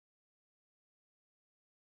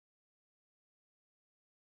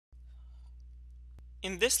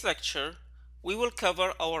In this lecture, we will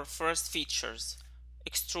cover our first features: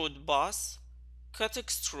 Extruded Boss, Cut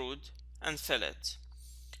Extrude, and Fillet.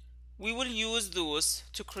 We will use those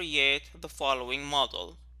to create the following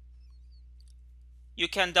model. You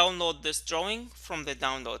can download this drawing from the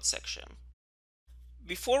download section.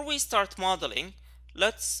 Before we start modeling,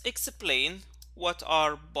 let's explain what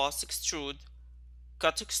are Boss Extrude,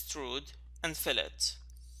 Cut Extrude, and Fillet.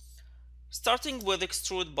 Starting with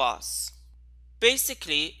Extruded Boss.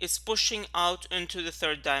 Basically, it's pushing out into the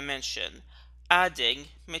third dimension, adding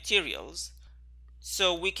materials.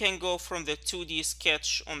 So we can go from the 2D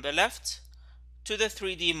sketch on the left to the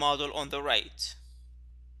 3D model on the right.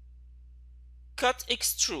 Cut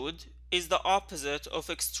Extrude is the opposite of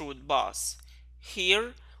Extruded Boss.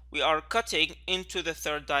 Here we are cutting into the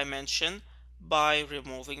third dimension by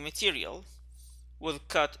removing material. With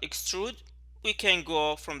Cut Extrude, we can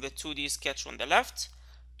go from the 2D sketch on the left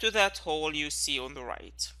to that hole you see on the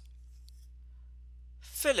right.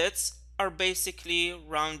 Fillets are basically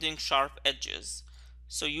rounding sharp edges.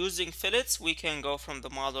 So using fillets, we can go from the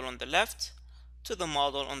model on the left to the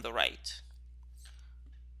model on the right.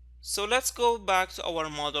 So let's go back to our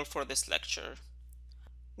model for this lecture.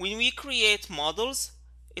 When we create models,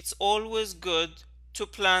 it's always good to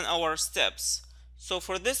plan our steps. So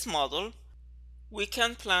for this model, we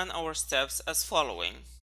can plan our steps as following.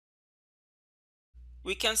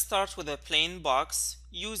 We can start with a plain box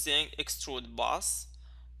using Extruded Boss,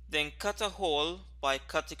 then cut a hole by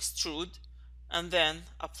Cut Extrude, and then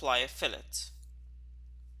apply a fillet.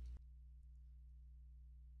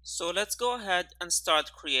 So let's go ahead and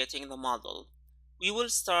start creating the model. We will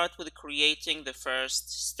start with creating the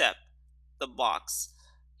first step, the box.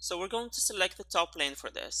 So we're going to select the top plane for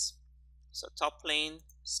this. So top plane,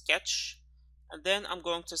 sketch, and then I'm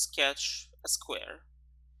going to sketch a square.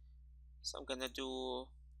 So I'm going to do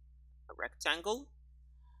a rectangle,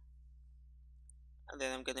 and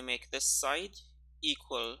then I'm going to make this side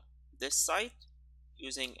equal this side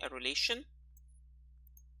using a relation,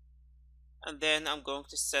 and then I'm going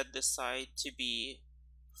to set this side to be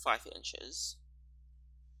 5 inches.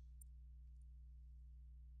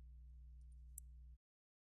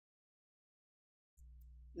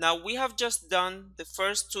 Now we have just done the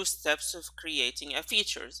first two steps of creating a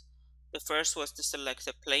features. The first was to select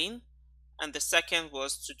a plane, and the second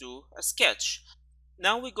was to do a sketch.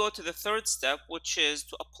 Now we go to the third step, which is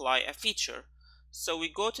to apply a feature. So we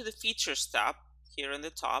go to the Features tab here in the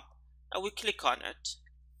top, and we click on it.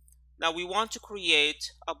 Now we want to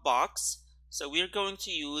create a box, so we're going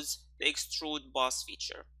to use the Extruded Boss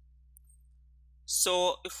feature.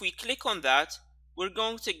 So if we click on that, we're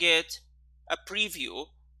going to get a preview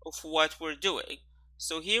of what we're doing.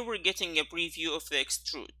 So here we're getting a preview of the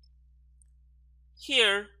extrude.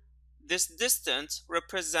 Here, this distance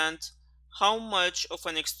represents how much of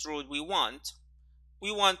an extrude we want.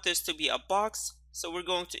 We want this to be a box, so we're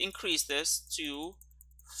going to increase this to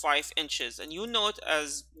 5 inches. And you note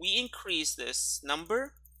as we increase this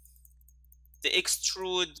number, the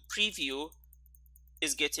extrude preview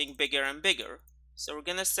is getting bigger and bigger. So we're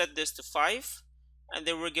going to set this to 5, and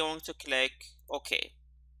then we're going to click OK.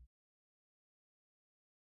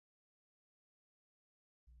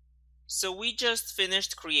 So we just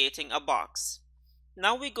finished creating a box.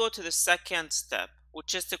 Now we go to the second step,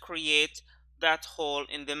 which is to create that hole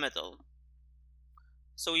in the middle.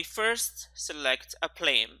 So we first select a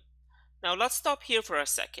plane. Now let's stop here for a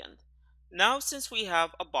second. Now since we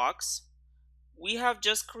have a box, we have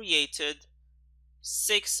just created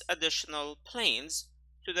 6 additional planes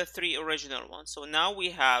to the 3 original ones. So now we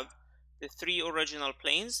have the 3 original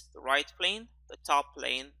planes: the right plane, the top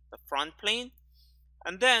plane, the front plane,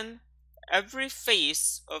 and then every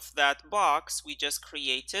face of that box we just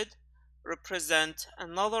created represent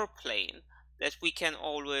another plane that we can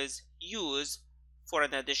always use for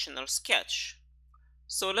an additional sketch.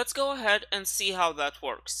 So let's go ahead and see how that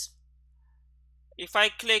works. If I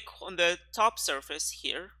click on the top surface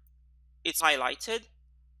here, it's highlighted,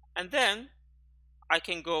 and then I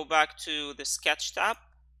can go back to the Sketch tab,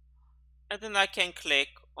 and then I can click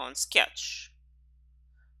on Sketch.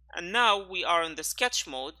 And now we are in the sketch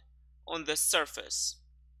mode on this surface.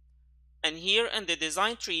 And here in the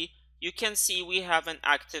design tree, you can see we have an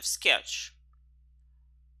active sketch.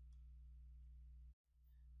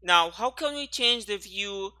 Now, how can we change the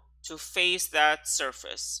view to face that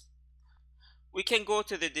surface? We can go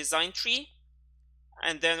to the design tree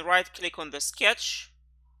and then right click on the sketch,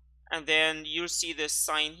 and then you'll see this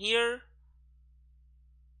sign here.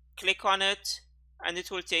 Click on it and it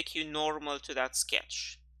will take you normal to that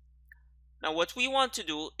sketch. Now what we want to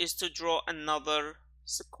do is to draw another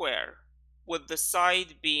square with the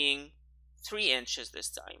side being 3 inches this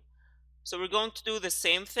time. So we're going to do the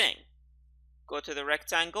same thing. Go to the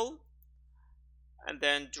rectangle and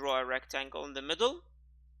then draw a rectangle in the middle.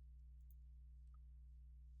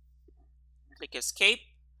 Click Escape.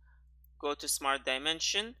 Go to Smart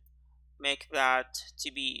Dimension. Make that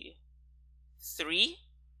to be 3.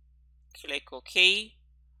 Click OK.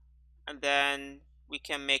 And then we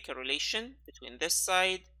can make a relation between this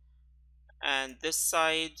side and this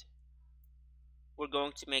side. We're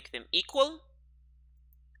going to make them equal.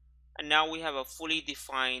 And now we have a fully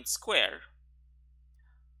defined square.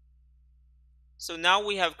 So now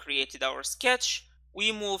we have created our sketch.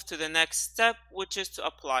 We move to the next step, which is to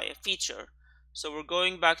apply a feature. So we're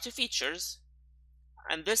going back to features,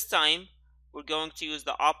 and this time we're going to use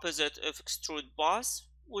the opposite of Extruded Boss,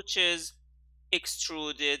 which is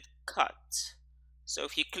Extruded Cut. So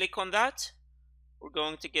if you click on that, we're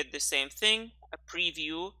going to get the same thing, a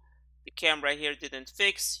preview. The camera here didn't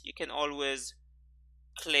fix. You can always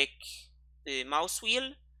click the mouse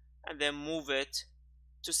wheel and then move it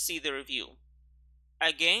to see the review.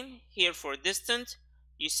 Again, here for distant,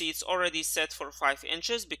 you see it's already set for 5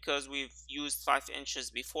 inches because we've used 5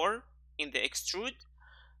 inches before in the extrude.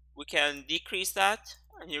 We can decrease that,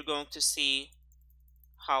 and you're going to see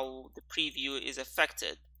how the preview is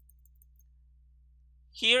affected.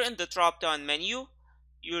 Here in the drop-down menu,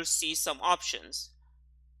 you'll see some options.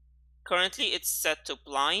 Currently it's set to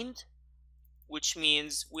blind, which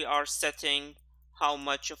means we are setting how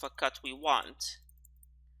much of a cut we want.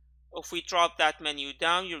 If we drop that menu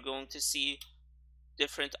down, you're going to see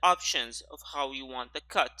different options of how you want the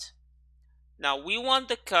cut. Now we want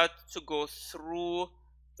the cut to go through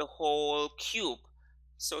the whole cube.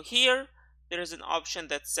 So here there is an option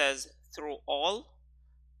that says through all.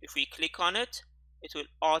 If we click on it, it will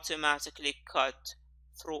automatically cut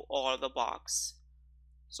through all the box.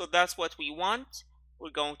 So that's what we want. We're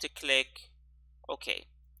going to click OK.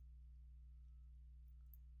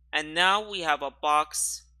 And now we have a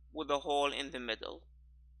box with a hole in the middle.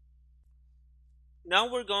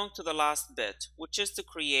 Now we're going to the last bit, which is to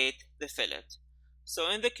create the fillet.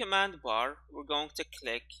 So in the command bar, we're going to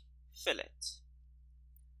click Fillet.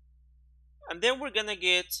 And then we're going to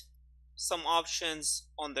get some options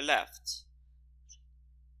on the left.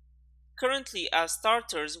 Currently, as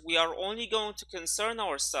starters, we are only going to concern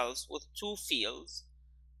ourselves with 2 fields.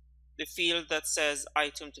 The field that says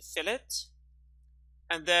Item to Fillet,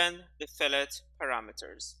 and then the fillet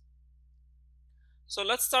parameters. So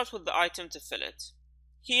let's start with the Item to Fillet.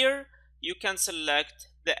 Here you can select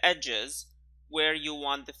the edges where you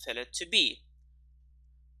want the fillet to be.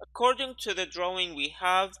 According to the drawing we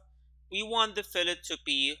have, we want the fillet to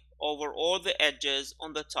be over all the edges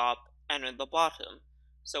on the top and on the bottom.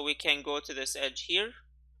 So we can go to this edge here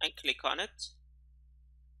and click on it,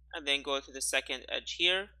 and then go to the second edge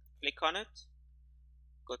here, click on it,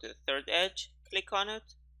 go to the third edge, click on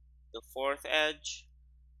it, the fourth edge,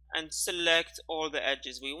 and select all the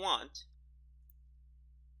edges we want.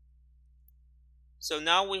 So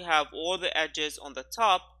now we have all the edges on the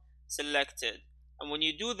top selected, and when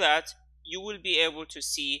you do that, you will be able to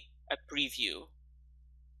see a preview.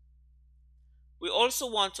 We also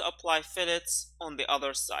want to apply fillets on the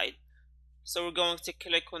other side. So we're going to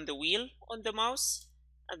click on the wheel on the mouse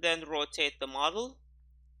and then rotate the model.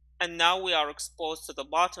 And now we are exposed to the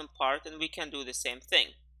bottom part, and we can do the same thing.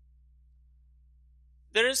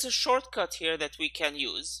 There is a shortcut here that we can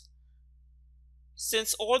use.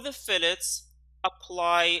 Since all the fillets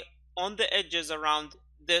apply on the edges around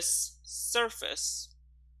this surface,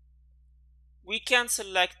 we can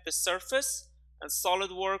select the surface, and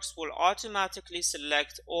SOLIDWORKS will automatically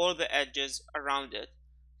select all the edges around it.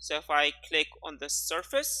 So if I click on the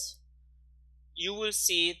surface, you will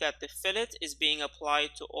see that the fillet is being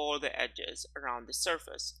applied to all the edges around the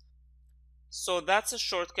surface. So that's a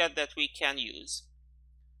shortcut that we can use.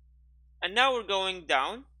 And now we're going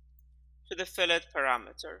down to the fillet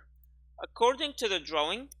parameter. According to the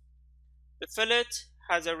drawing, the fillet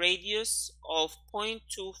has a radius of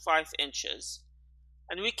 0.25 inches.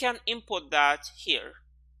 And we can input that here.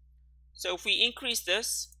 So if we increase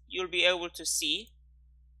this, you'll be able to see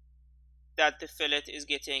that the fillet is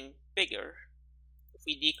getting bigger. If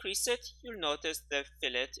we decrease it, you'll notice the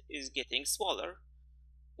fillet is getting smaller.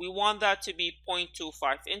 We want that to be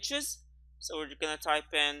 0.25 inches, so we're going to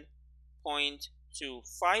type in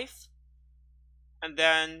 0.25, and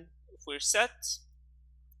then if we're set,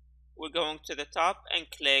 we're going to the top and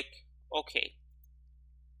click OK.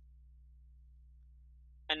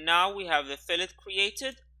 And now we have the fillet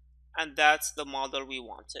created, and that's the model we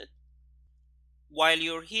wanted. While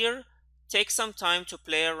you're here, take some time to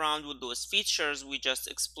play around with those features we just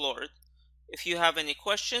explored. If you have any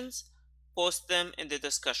questions, post them in the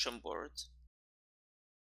discussion board.